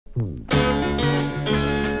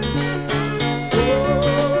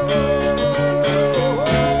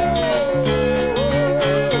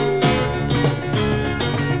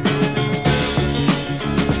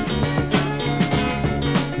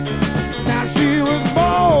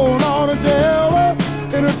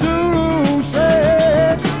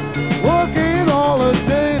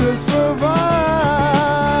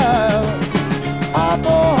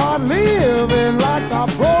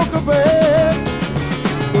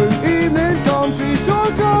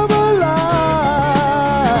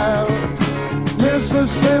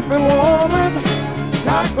Mississippi woman,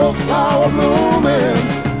 like a flower blooming,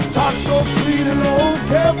 talk so sweet and low,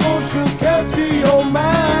 careful she'll catch your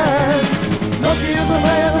mind. Lucky is a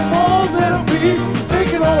man who falls at her feet,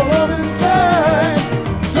 taking all of his side.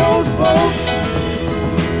 Shows folks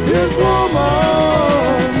his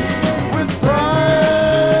woman with pride.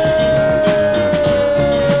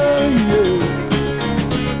 Yeah.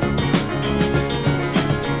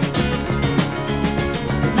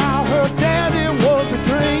 Now her daddy was a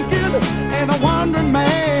drinking and a wandering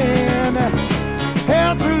man,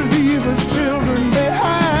 had to leave his children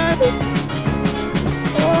behind.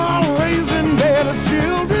 Oh, raising better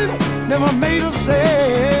children never made her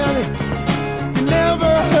sad.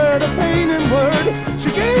 Never heard a painting word. She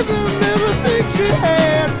gave them everything she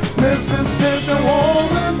had. Mississippi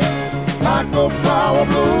woman, like a flower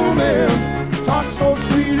blooming, talk so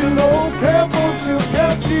sweet and low, careful she'll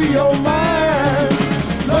catch your mind.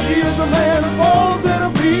 Lucky is a man who falls at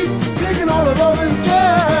her feet, taking all the love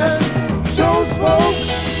inside. Shows folks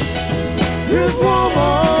his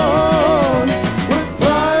woman with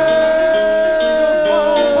pride.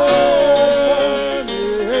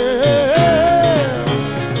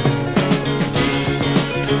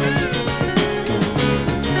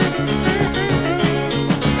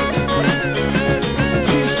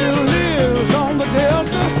 She still lives on the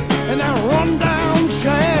Delta in that rundown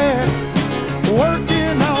shack,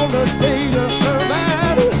 working all the day to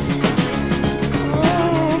survive.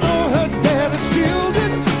 Although her daddy's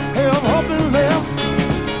children have up and left,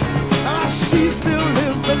 she still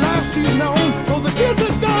lives the life she's known. So the kids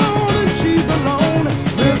are gone and she's alone.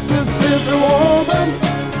 Mississippi woman,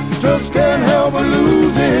 just can't help but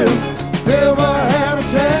lose him. Never had a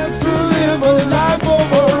chance to live a life of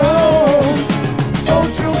her own. So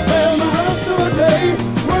she'll spend the rest of the day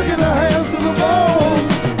working her hands to the bone,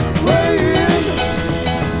 praying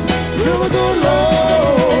to the good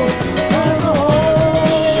Lord and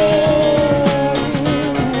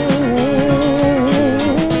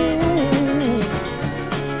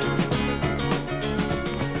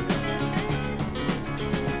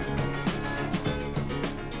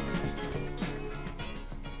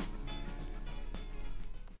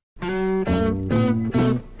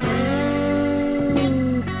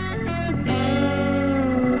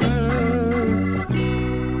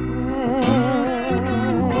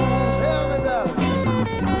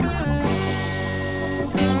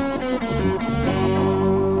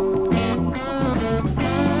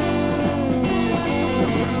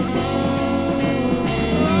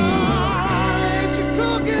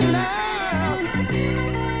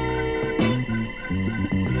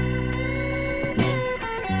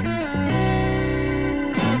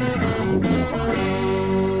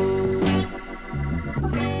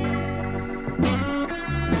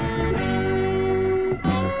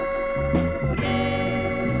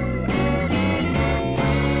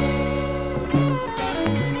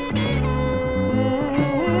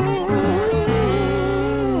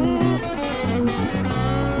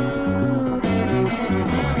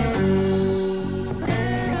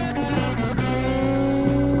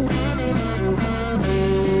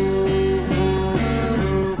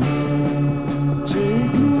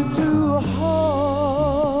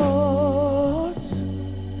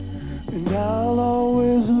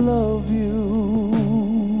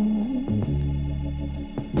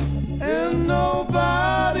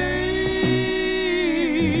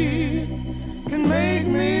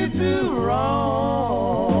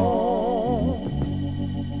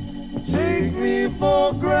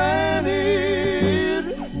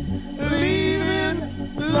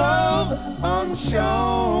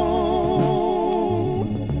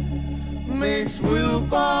unshown makes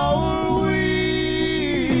willpower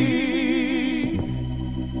weak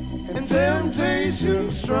and temptation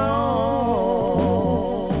strong.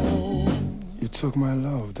 You took my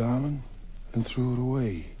love, darling, and threw it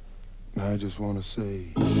away. And I just want to say,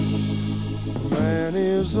 man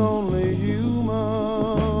is only human.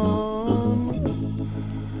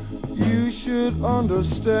 You should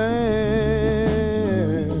understand.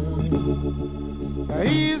 Now,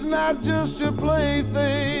 he's not just your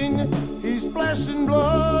plaything. He's flesh and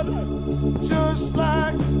blood.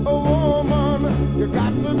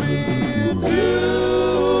 to be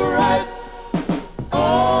do right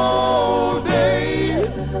all day,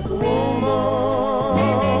 woman.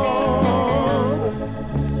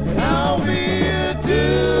 And I'll be a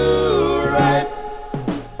do right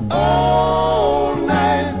all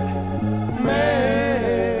night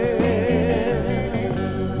man.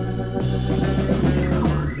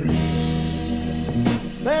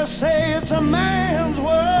 They say it's a man's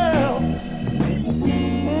world,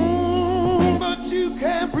 but you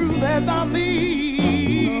can't prove that by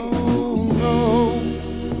me. No,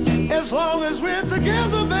 as long as we're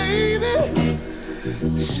together, baby,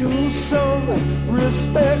 show some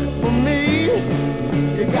respect for me.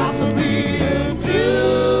 You got to be a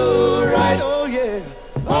do right, oh yeah,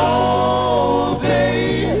 all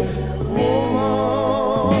day, woman.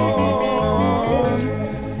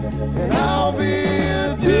 And I'll be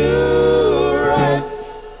a do right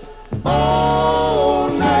all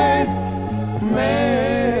night man.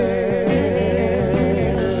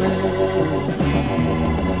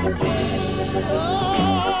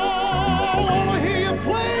 Oh, I wanna hear you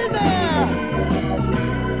play now.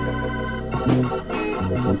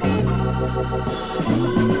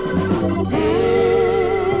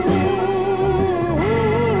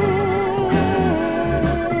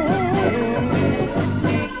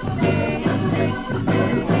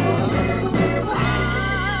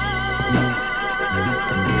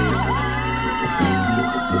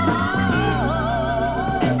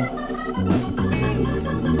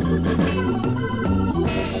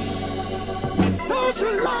 Don't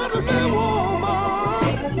you lie to me,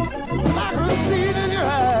 woman, like a seed in your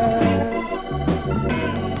eye.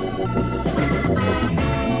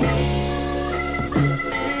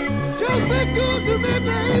 Just be good to me,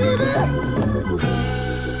 baby.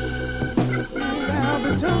 I'll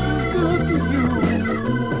be just as good to you.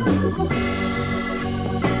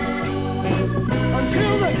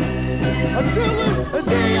 Until the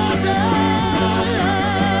day I die.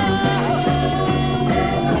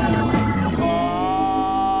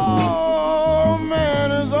 Oh,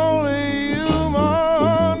 man is only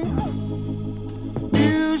human.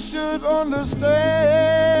 You should understand.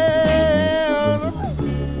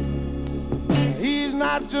 He's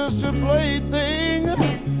not just a plaything.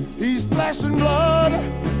 He's flesh and blood,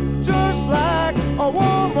 just like a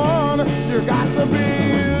woman. You got to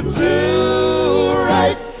be too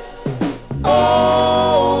right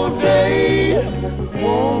all day,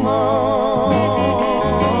 woman.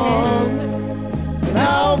 And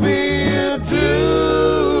I'll be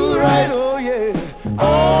too right, oh yeah,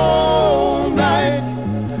 all night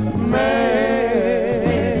man.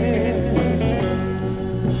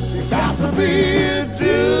 You got to be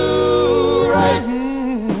too right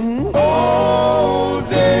all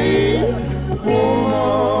day, woman.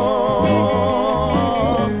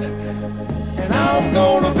 And I'm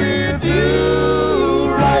gonna be do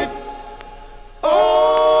right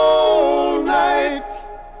all night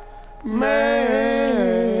man.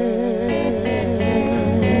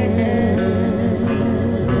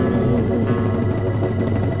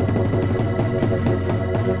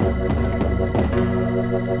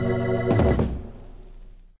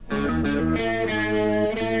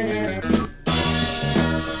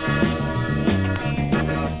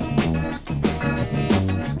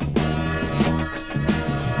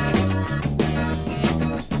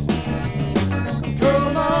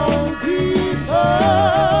 Come on, people,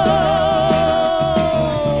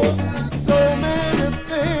 so many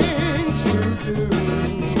things to do.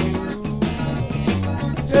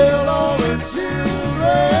 Tell all the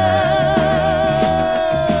children,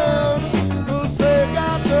 'cause they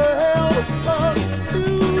got to help us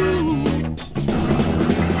too.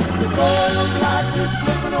 The joy of life is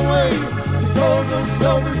slipping away because of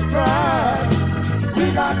selfish pride. We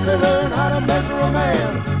got to learn how to measure a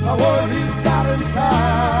man by what he's got inside.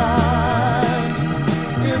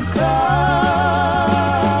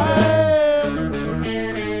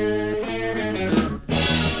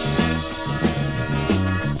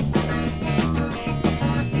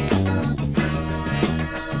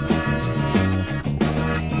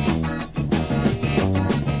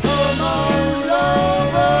 Come on,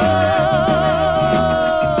 lovers,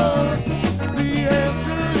 the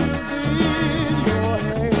answer is in your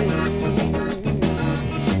hand.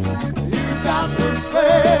 You got to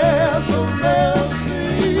spare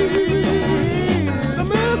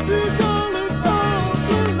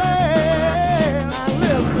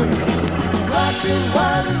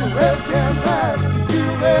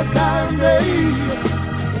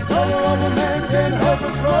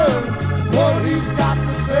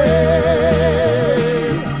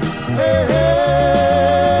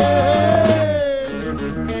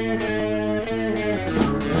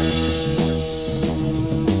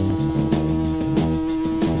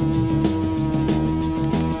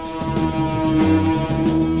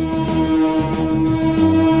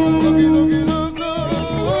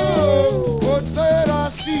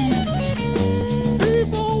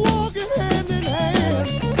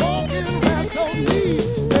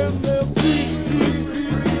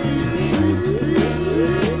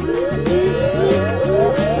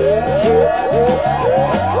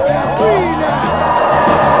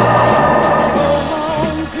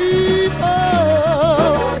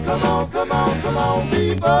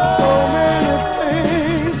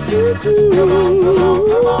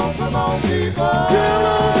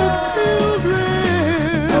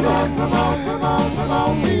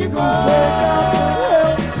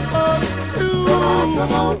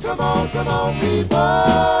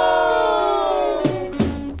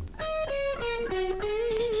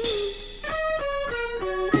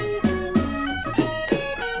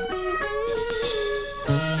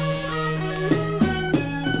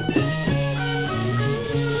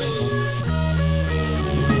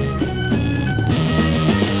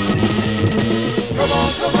Come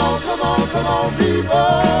on, come on, come on, come on, people.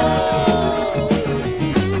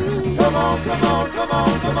 Come on, come on, come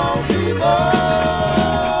on, come on, people.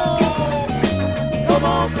 Come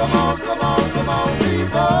on, come on, come on, come on,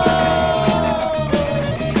 people.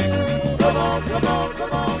 Come on, come on,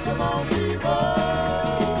 come on, come on, people.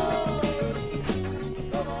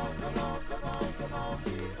 Come on, come on, come on, come on,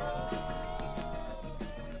 people.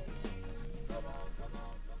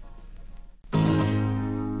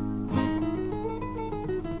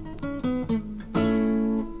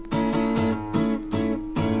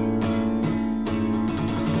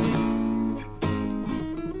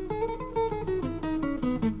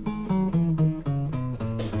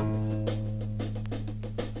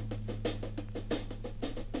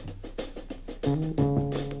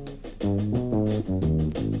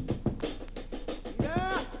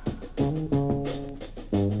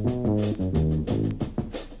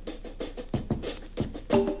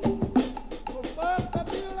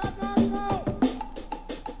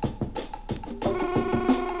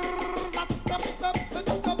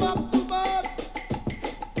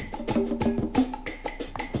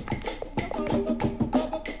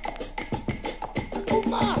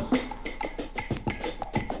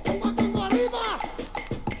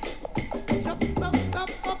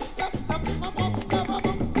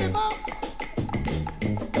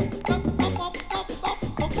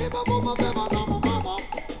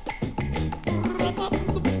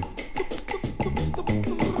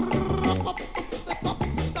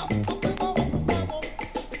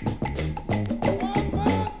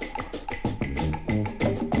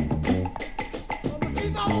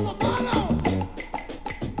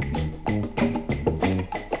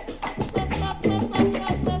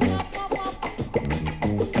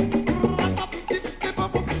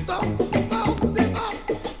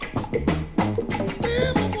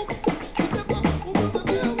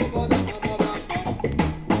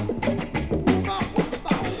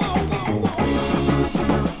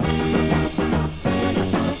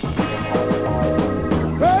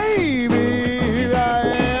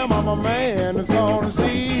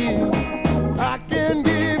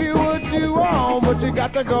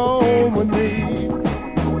 Got to go home with me.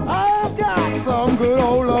 I've got some good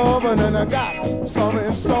old loving and I got some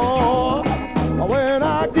in store. When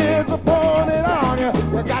I get to pouring it on you,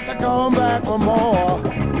 you got to come back for more.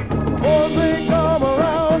 Boys, they come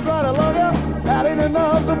around trying to love you. That ain't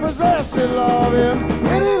enough to possess your loving.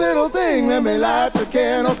 Any little thing, let me light your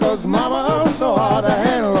candle, 'cause mama, I'm so hard to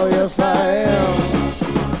handle. Oh, yes, I am.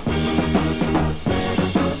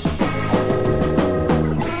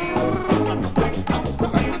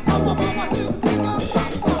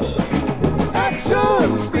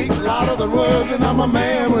 Speaks louder than words, and I'm a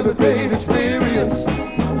man with a great experience.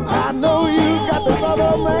 I know you got this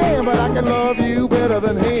other man, but I can love you better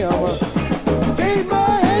than him. Take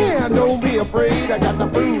my hand, don't be afraid. I got to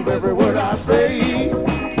prove every word I say.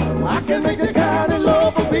 I can make the kind of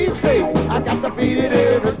love for Pete's sake. I got to feed it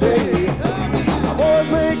every day. Boys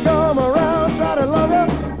may come around, try to love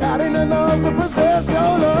you. That ain't enough to possess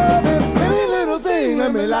your loving. Any little thing,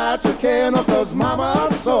 let me light your candle, 'cause mama,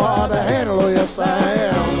 I'm so hard to handle. Oh, yes, I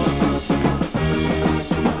am.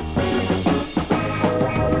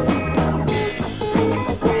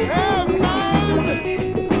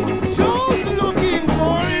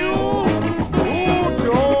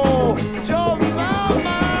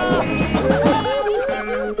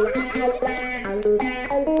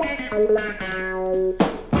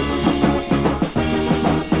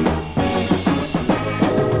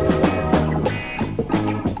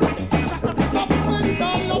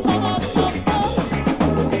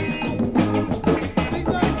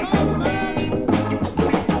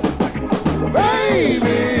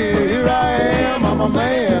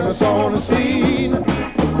 On the scene,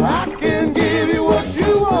 I can give you what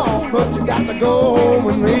you want, but you got to go home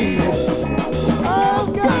with me.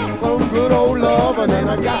 I've got some good old loving and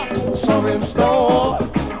I got some in store.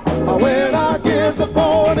 When I get to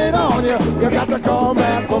pouring it on you, you got to come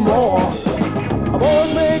back for more.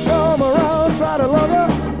 Boys may come around, try to love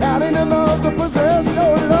you. That ain't enough to possess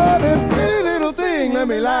your loving. Any little thing, let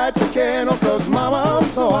me light your candle, 'cause mama, I'm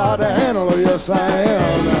so hard to handle. Oh, yes, I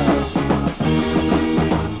am.